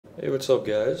Hey, what's up,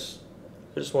 guys?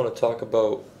 I just want to talk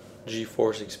about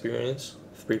GeForce Experience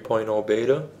 3.0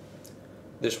 beta.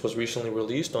 This was recently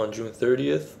released on June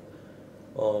 30th.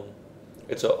 Um,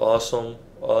 it's an awesome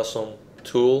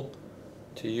tool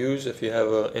to use if you have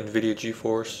a NVIDIA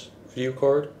GeForce video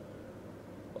card.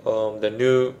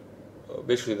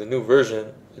 Basically the new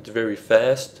version, it's very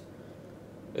fast.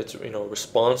 It's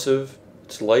responsive.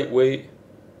 It's lightweight.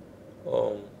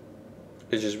 Um,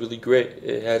 it's just really great.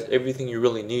 It has everything you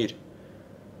really need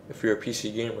if you're a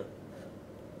PC gamer.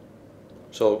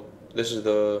 So this is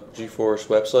the GeForce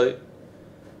website,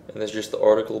 and there's just the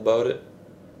article about it.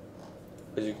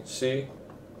 As you can see,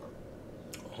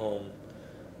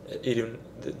 they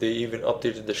even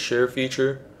updated the share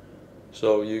feature,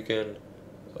 so you can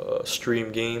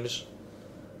stream games.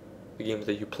 The games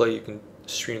that you play, you can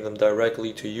stream them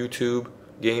directly to YouTube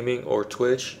Gaming or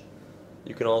Twitch.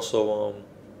 You can also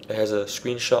it has a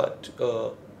screenshot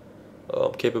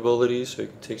capabilities, so you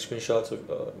can take screenshots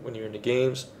of when you're in the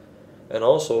games. And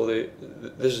also,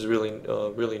 this is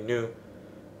really new.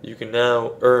 You can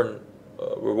now earn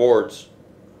rewards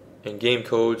and game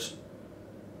codes,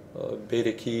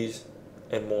 beta keys,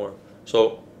 and more.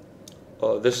 So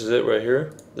this is it right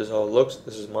here. This is how it looks.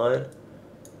 This is mine.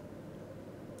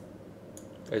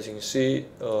 As you can see,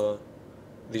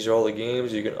 these are all the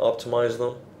games. You can optimize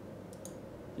them.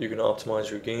 You can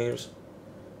optimize your games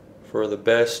for the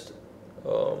best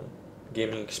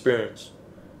gaming experience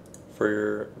for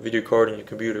your video card and your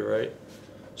computer, right?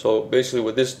 So basically,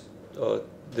 what this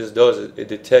does is it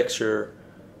detects your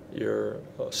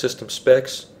system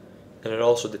specs, and it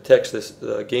also detects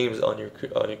the games on your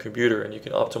computer, and you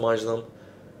can optimize them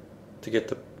to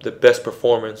get the best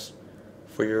performance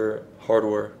for your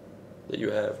hardware that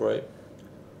you have, right?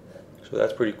 So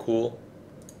that's pretty cool.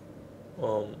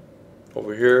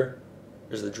 Over here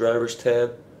is the drivers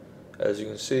tab. As you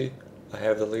can see, I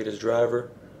have the latest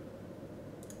driver.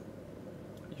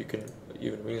 You can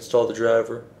even reinstall the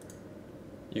driver.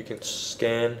 You can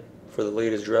scan for the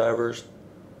latest drivers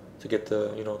to get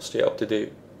stay up to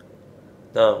date.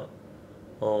 Now,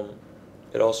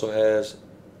 it also has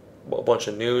a bunch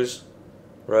of news,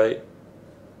 right?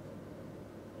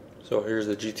 So here's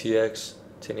the GTX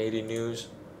 1080 news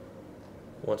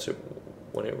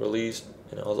when it released,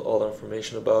 and all the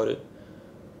information about it.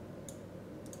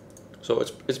 So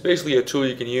it's basically a tool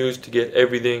you can use to get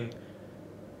everything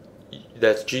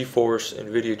that's GeForce,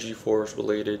 NVIDIA GeForce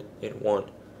related in one.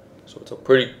 So it's a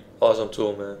pretty awesome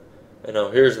tool, man. And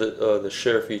now here's the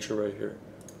share feature right here.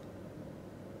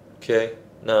 Okay,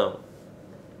 now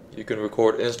you can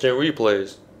record instant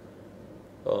replays.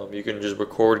 You can just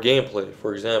record gameplay.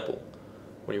 For example,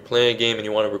 when you're playing a game and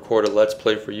you want to record a Let's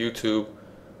Play for YouTube,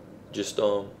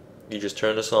 you just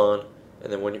turn this on,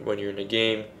 and then when you're in a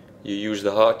game, you use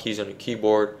the hotkeys on your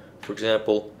keyboard. For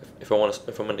example, if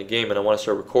I'm in a game and I want to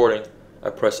start recording, I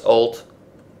press Alt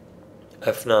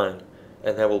F9,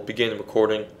 and that will begin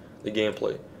recording the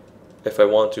gameplay. If I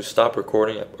want to stop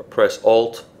recording, I press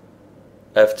Alt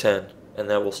F10, and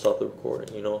that will stop the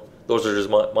recording. Those are just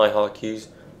my hotkeys.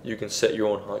 You can set your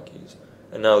own hotkeys.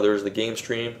 And now there's the game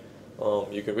stream.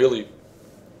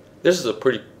 This is a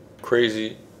pretty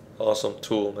crazy, awesome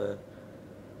tool, man.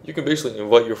 You can basically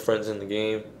invite your friends in the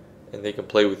game, and they can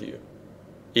play with you,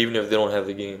 even if they don't have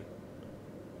the game.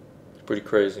 It's pretty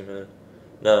crazy, man.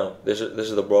 Now, this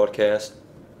is the broadcast.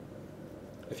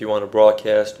 If you want to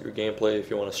broadcast your gameplay, if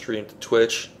you want to stream to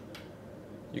Twitch,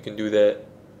 you can do that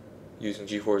using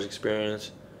GeForce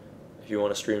Experience. If you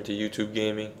want to stream to YouTube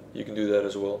Gaming, you can do that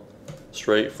as well,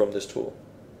 straight from this tool.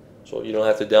 So you don't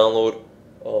have to download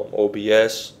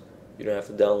OBS. You don't have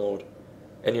to download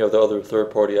any of the other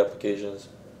third-party applications.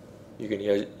 You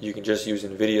can just use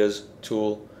NVIDIA's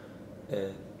tool,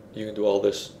 and you can do all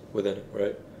this within it,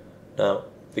 right? Now,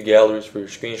 the galleries for your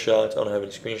screenshots. I don't have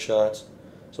any screenshots,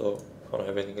 so I don't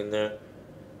have anything in there.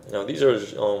 Now, these are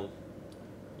just, the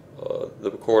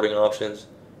recording options.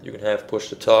 You can have push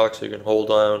to talk, so you can hold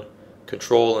down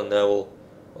Control, and that will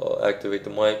activate the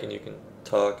mic, and you can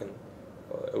talk, and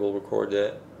it will record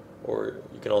that. Or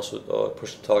you can also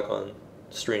push to talk on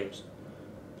streams.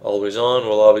 Always on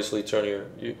will obviously it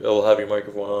will have your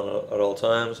microphone on at all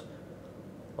times.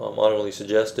 I don't really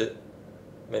suggest it.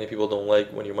 Many people don't like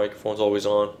when your microphone's always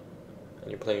on and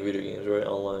you're playing video games, right,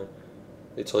 online.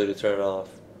 They tell you to turn it off,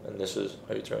 and this is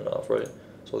how you turn it off, right?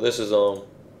 So this is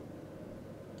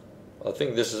I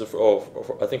think this is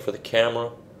I think for the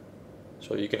camera.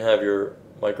 So you can have your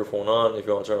microphone on. If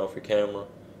you want to turn off your camera,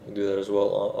 you can do that as well,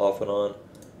 off and on.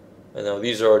 And now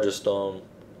these are just the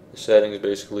settings,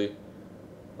 basically.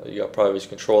 You got privacy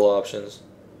control options.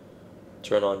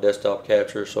 Turn on desktop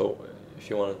capture, so if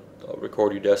you want to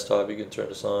record your desktop, you can turn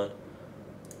this on.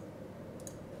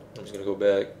 I'm just gonna go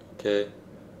back. Okay,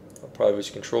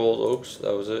 privacy controls. Oops,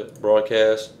 that was it.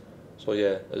 Broadcast. So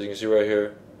yeah, as you can see right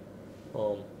here,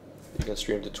 you can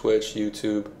stream to Twitch,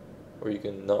 YouTube, or you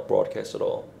can not broadcast at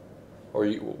all. Or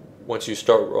once you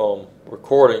start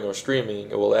recording or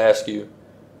streaming, it will ask you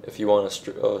if you want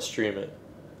to stream it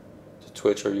to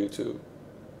Twitch or YouTube.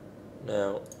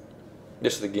 Now,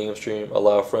 this is the game stream.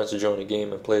 Allow friends to join the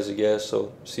game and play as a guest.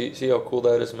 So see how cool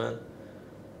that is, man.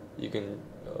 You can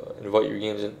invite your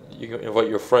games in. You can invite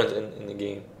your friends in the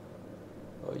game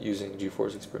using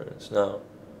GeForce Experience. Now,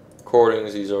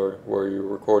 recordings. These are where your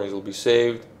recordings will be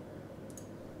saved.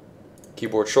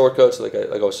 Keyboard shortcuts, like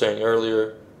I was saying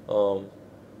earlier.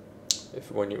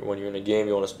 If when you're in a game,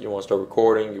 you want to start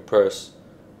recording, you press.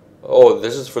 Oh,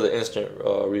 this is for the instant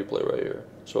replay right here.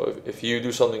 So if you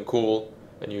do something cool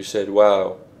and you said,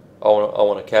 "Wow, I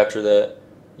want to capture that,"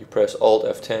 you press Alt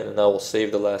F10 and that will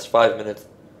save the last 5 minutes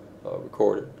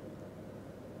recorded.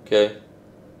 Okay.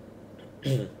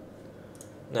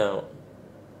 Now,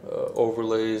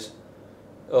 overlays.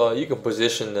 You can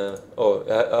position the.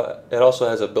 It also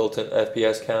has a built-in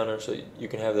FPS counter, so you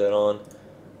can have that on.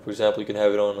 For example, you can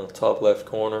have it on the top left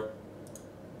corner,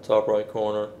 top right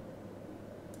corner,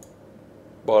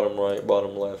 bottom right,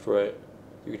 bottom left, right.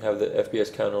 You can have the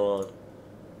FPS counter on.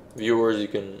 Viewers, you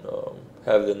can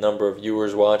have the number of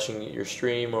viewers watching your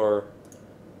stream, or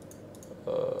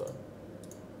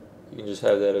you can just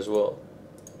have that as well.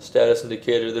 Status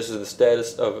indicator, this is the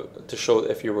status to show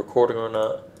if you're recording or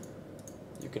not.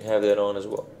 You can have that on as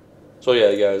well. So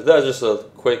yeah, guys, that's just a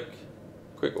quick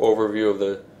overview of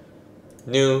the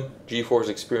new GeForce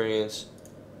Experience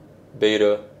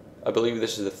beta. I believe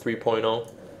this is the 3.0.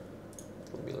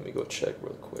 Let me go check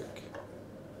real quick.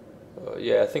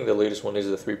 Yeah, I think the latest one is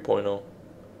the 3.0.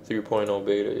 3.0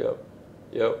 beta,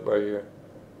 yep, right here.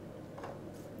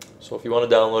 So if you want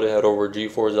to download it, head over to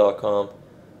geforce.com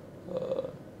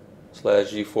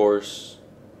 /GeForce.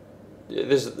 Yeah,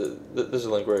 this is a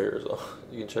link right here, so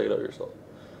you can check it out yourself.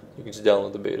 You can just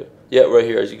download the beta. Yeah, right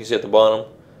here, as you can see at the bottom,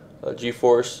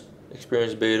 GeForce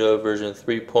Experience Beta version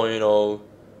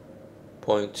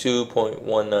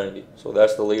 3.0.2.190. So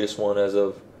that's the latest one as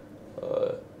of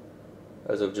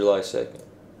July 2nd.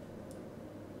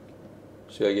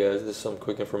 So yeah, guys, this is some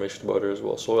quick information about it as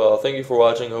well. So thank you for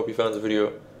watching. I hope you found the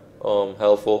video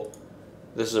helpful.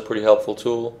 This is a pretty helpful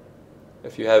tool.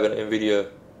 If you have an NVIDIA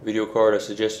video card, I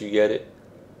suggest you get it.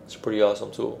 It's a pretty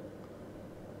awesome tool,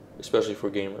 especially for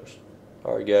gamers.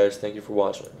 Alright guys, thank you for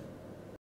watching.